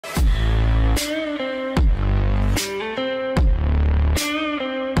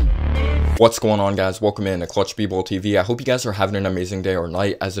What's going on, guys? Welcome in to Clutch B-Ball TV. I hope you guys are having an amazing day or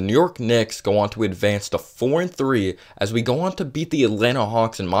night as the New York Knicks go on to advance to 4-3 as we go on to beat the Atlanta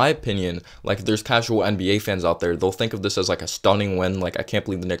Hawks. In my opinion, like, if there's casual NBA fans out there, they'll think of this as like a stunning win. Like, I can't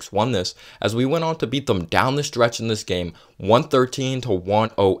believe the Knicks won this, as we went on to beat them down the stretch in this game, 113 to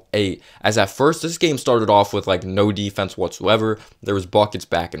 108. As at first, this game started off with like no defense whatsoever. There was buckets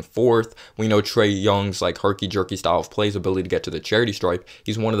back and forth. We know Trae Young's like herky-jerky style of play, his ability to get to the charity stripe.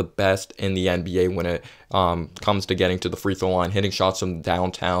 He's one of the best in the NBA when it comes to getting to the free throw line, hitting shots from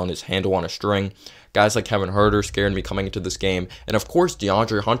downtown, his handle on a string. Guys like Kevin Huerter scared me coming into this game. And of course,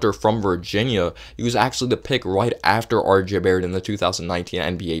 DeAndre Hunter from Virginia. He was actually the pick right after RJ Barrett in the 2019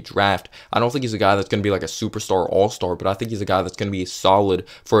 NBA draft. I don't think he's a guy that's going to be like a superstar all-star, but I think he's a guy that's going to be solid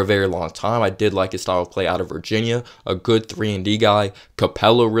for a very long time. I did like his style of play out of Virginia. A good 3-and-D guy.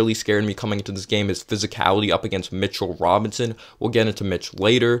 Capella really scared me coming into this game. His physicality up against Mitchell Robinson. We'll get into Mitch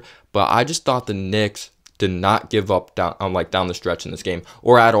later. But I just thought the Knicks did not give up down the stretch in this game,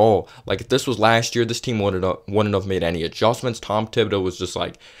 or at all. Like, if this was last year, this team wouldn't have made any adjustments. Tom Thibodeau was just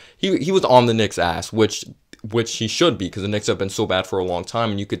like, he was on the Knicks' ass, which he should be, because the Knicks have been so bad for a long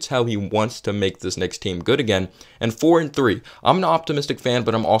time, and you could tell he wants to make this Knicks team good again. And 4-3, I'm an optimistic fan,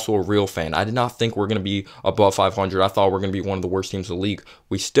 but I'm also a real fan. I did not think we're going to be above 500. I thought we're going to be one of the worst teams in the league.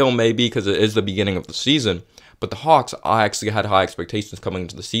 We still may be, because it is the beginning of the season. But the Hawks, I actually had high expectations coming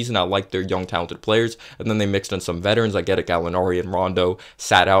into the season. I liked their young, talented players. And then they mixed in some veterans. I get it, Gallinari and Rondo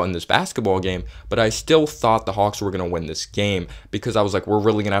sat out in this basketball game. But I still thought the Hawks were going to win this game, because I was like, we're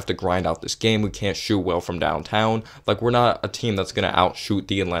really going to have to grind out this game. We can't shoot well from downtown. Like, we're not a team that's going to outshoot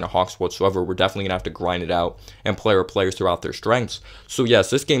the Atlanta Hawks whatsoever. We're definitely going to have to grind it out and play our players throughout their strengths. So,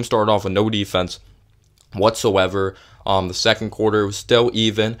 yes, this game started off with no defense whatsoever. The second quarter was still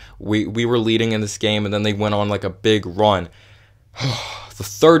even. We were leading in this game, and then they went on like a big run. The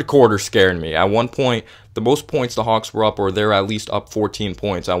third quarter scared me. At one point, the most points the Hawks were up, or they're at least up 14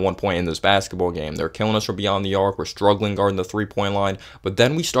 points at one point in this basketball game. They're killing us from beyond the arc. We're struggling guarding the three-point line. But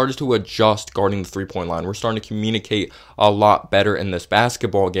then we started to adjust guarding the three-point line. We're starting to communicate a lot better in this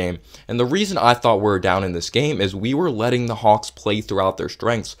basketball game. And the reason I thought we were down in this game is we were letting the Hawks play throughout their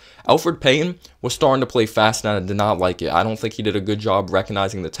strengths. Elfrid Payton was starting to play fast, and I did not like it. I don't think he did a good job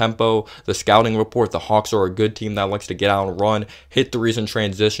recognizing the tempo. The scouting report, the Hawks are a good team that likes to get out and run, hit threes in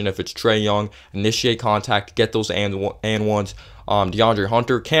transition if it's Trae Young, initiate contact, get those and ones. DeAndre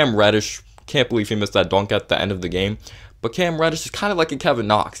Hunter, Cam Reddish, can't believe he missed that dunk at the end of the game. But Cam Reddish is kind of like a Kevin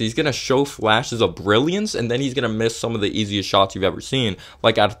Knox. He's going to show flashes of brilliance, and then he's going to miss some of the easiest shots you've ever seen,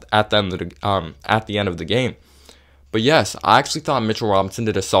 like at the end of the game. But yes, I actually thought Mitchell Robinson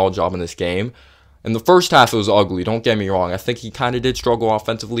did a solid job in this game. In the first half, it was ugly. Don't get me wrong. I think he kind of did struggle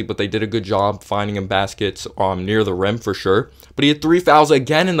offensively, but they did a good job finding him baskets near the rim for sure. But he had 3 fouls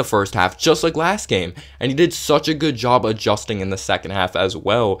again in the first half, just like last game. And he did such a good job adjusting in the second half as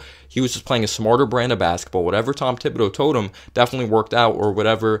well. He was just playing a smarter brand of basketball. Whatever Tom Thibodeau told him definitely worked out, or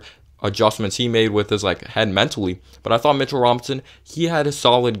whatever adjustments he made with his like head mentally. But I thought Mitchell Robinson, he had a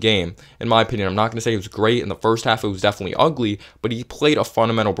solid game in my opinion. I'm not going to say it was great in the first half. It was definitely ugly, but he played a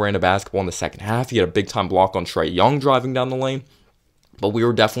fundamental brand of basketball in the second half. He had a big time block on Trae Young driving down the lane. But we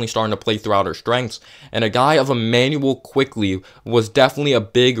were definitely starting to play throughout our strengths. And a guy of Emmanuel Quickley was definitely a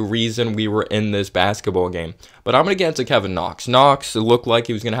big reason we were in this basketball game. But I'm going to get into Kevin Knox. Knox, it looked like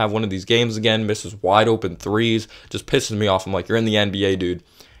he was going to have one of these games again, misses wide open threes, just pisses me off. I'm like, you're in the NBA, dude.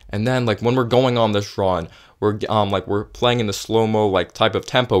 And then, like, when we're going on this run, we're playing in the slow-mo, like, type of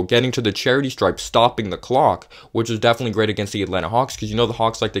tempo, getting to the charity stripe, stopping the clock, which was definitely great against the Atlanta Hawks, because you know the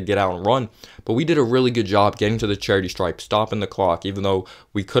Hawks like to get out and run. But we did a really good job getting to the charity stripe, stopping the clock, even though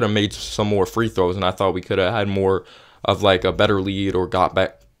we could have made some more free throws, and I thought we could have had more of, like, a better lead or got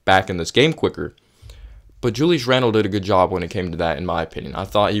back in this game quicker. But Julius Randle did a good job when it came to that, in my opinion. I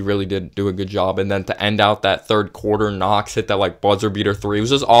thought he really did do a good job. And then to end out that third quarter, Knox hit that like buzzer beater three. It was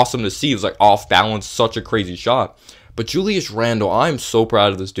just awesome to see. It was like off balance, such a crazy shot. But Julius Randle, I'm so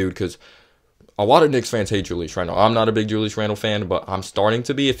proud of this dude, because a lot of Knicks fans hate Julius Randle. I'm not a big Julius Randle fan, but I'm starting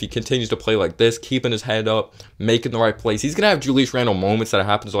to be. If he continues to play like this, keeping his head up, making the right plays, he's going to have Julius Randle moments that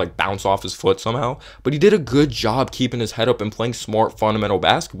happens to like bounce off his foot somehow. But he did a good job keeping his head up and playing smart, fundamental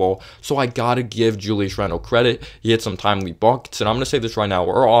basketball. So I got to give Julius Randle credit. He hit some timely buckets. And I'm going to say this right now,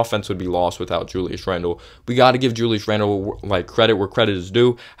 our offense would be lost without Julius Randle. We got to give Julius Randle like credit where credit is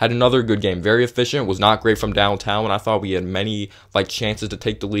due. Had another good game. Very efficient. Was not great from downtown. And I thought we had many like chances to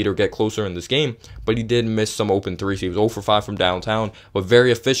take the lead or get closer in this game. But he did miss some open threes. He was 0 for 5 from downtown, but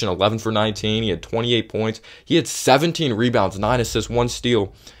very efficient, 11 for 19. He had 28 points. He had 17 rebounds, 9 assists, 1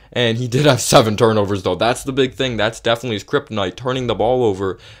 steal. And he did have 7 turnovers, though. That's the big thing. That's definitely his kryptonite, turning the ball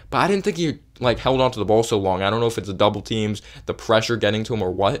over. But I didn't think he like held onto the ball so long. I don't know if it's the double teams, the pressure getting to him,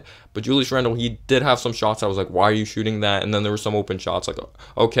 or what. But Julius Randle, he did have some shots. I was like, why are you shooting that? And then there were some open shots. Like,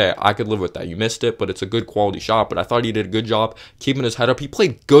 okay, I could live with that. You missed it, but it's a good quality shot. But I thought he did a good job keeping his head up. He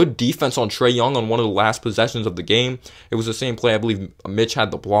played good defense on Trae Young on one of the last possessions of the game. It was the same play. I believe Mitch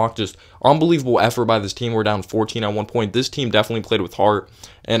had the block. Just unbelievable effort by this team. We're down 14 at one point. This team definitely played with heart.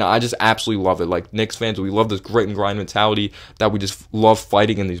 And I just absolutely love it. Like, Knicks fans, we love this grit and grind mentality that we just love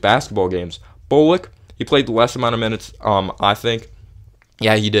fighting in these basketball games. Bullock, he played the less amount of minutes, I think.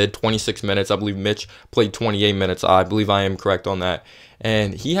 Yeah, he did, 26 minutes. I believe Mitch played 28 minutes. I believe I am correct on that.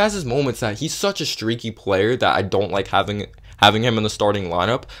 And he has his moments that he's such a streaky player that I don't like having him in the starting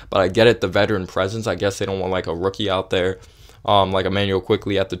lineup. But I get it, the veteran presence. I guess they don't want like a rookie out there. Like Emmanuel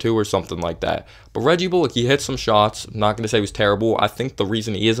Quickly at the 2 or something like that. But Reggie Bullock, he hit some shots. I'm not going to say he was terrible. I think the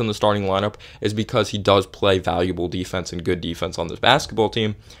reason he is in the starting lineup is because he does play valuable defense and good defense on this basketball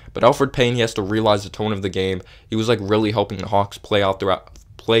team. But Elfrid Payne, he has to realize the tone of the game. He was like really helping the Hawks play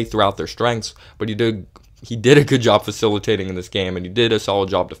throughout their strengths, but he did a good job facilitating in this game, and he did a solid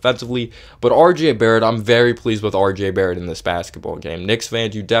job defensively. But RJ Barrett, I'm very pleased with RJ Barrett in this basketball game. Knicks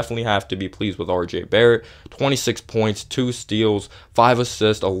fans, you definitely have to be pleased with RJ Barrett. 26 points, 2 steals, 5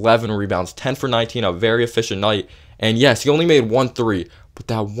 assists, 11 rebounds, 10 for 19, a very efficient night. And yes, he only made 1 3. But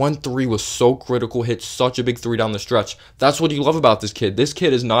that 1 3 was so critical, hit such a big 3 down the stretch. That's what you love about this kid. This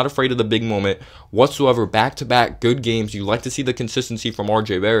kid is not afraid of the big moment whatsoever. Back-to-back good games. You like to see the consistency from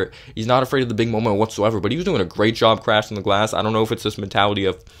RJ Barrett. He's not afraid of the big moment whatsoever, but he was doing a great job crashing the glass. I don't know if it's this mentality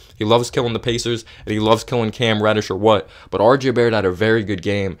of he loves killing the Pacers and he loves killing Cam Reddish or what, but RJ Barrett had a very good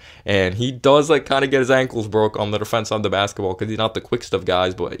game, and he does like kind of get his ankles broke on the defense side of the basketball because he's not the quickest of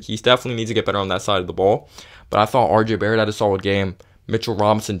guys, but he definitely needs to get better on that side of the ball. But I thought RJ Barrett had a solid game. Mitchell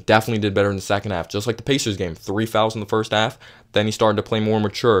Robinson definitely did better in the second half, just like the Pacers game. 3 fouls in the first half. Then he started to play more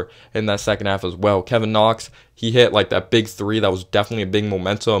mature in that second half as well. Kevin Knox, he hit like that big 3. That was definitely a big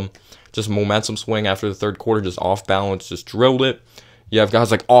momentum swing after the third quarter, just off balance, just drilled it. You have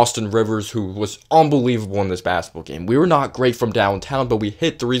guys like Austin Rivers, who was unbelievable in this basketball game. We were not great from downtown, but we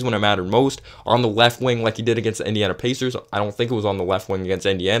hit threes when it mattered most. On the left wing, like he did against the Indiana Pacers. I don't think it was on the left wing against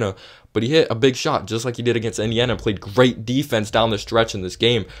Indiana, but he hit a big shot just like he did against Indiana. Played great defense down the stretch in this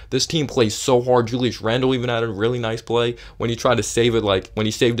game. This team plays so hard. Julius Randle even had a really nice play when he tried to save it, like when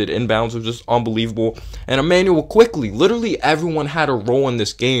he saved it inbounds. It was just unbelievable. And Emmanuel Quickly, literally everyone had a role in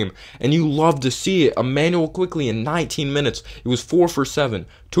this game, and you love to see it. Emmanuel Quickly in 19 minutes, he was 4 for 7,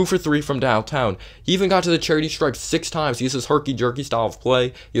 2 for 3 from downtown. He even got to the charity stripe 6 times. He has his herky-jerky style of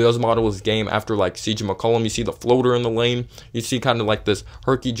play. He does model his game after like CJ McCollum. You see the floater in the lane. You see kind of like this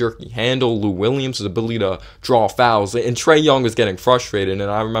herky-jerky handle. Lou Williams' ability to draw fouls. And Trae Young was getting frustrated.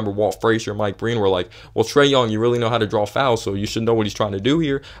 And I remember Walt Frazier and Mike Breen were like, well, Trae Young, you really know how to draw fouls, so you should know what he's trying to do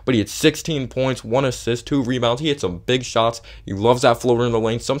here. But he had 16 points, 1 assist, 2 rebounds. He hit some big shots. He loves that floater in the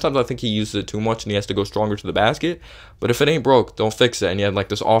lane. Sometimes I think he uses it too much and he has to go stronger to the basket. But if it ain't broke, don't fix it. And he had like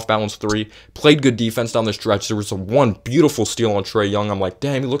this off-balance 3. Played good defense down the stretch. There was one beautiful steal on Trae Young. I'm like,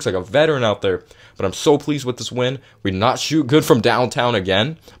 damn, he looks like a veteran out there. But I'm so pleased with this win. We did not shoot good from downtown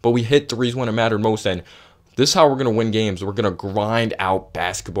again, but we hit threes when it mattered most. And this is how we're going to win games. We're going to grind out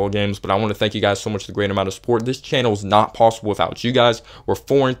basketball games. But I want to thank you guys so much for the great amount of support. This channel is not possible without you guys. We're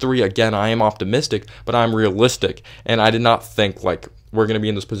 4-3. Again, I am optimistic, but I'm realistic. And I did not think like we're going to be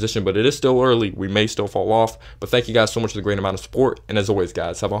in this position, but it is still early. We may still fall off. But thank you guys so much for the great amount of support. And as always,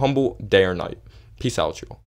 guys, have a humble day or night. Peace out, y'all.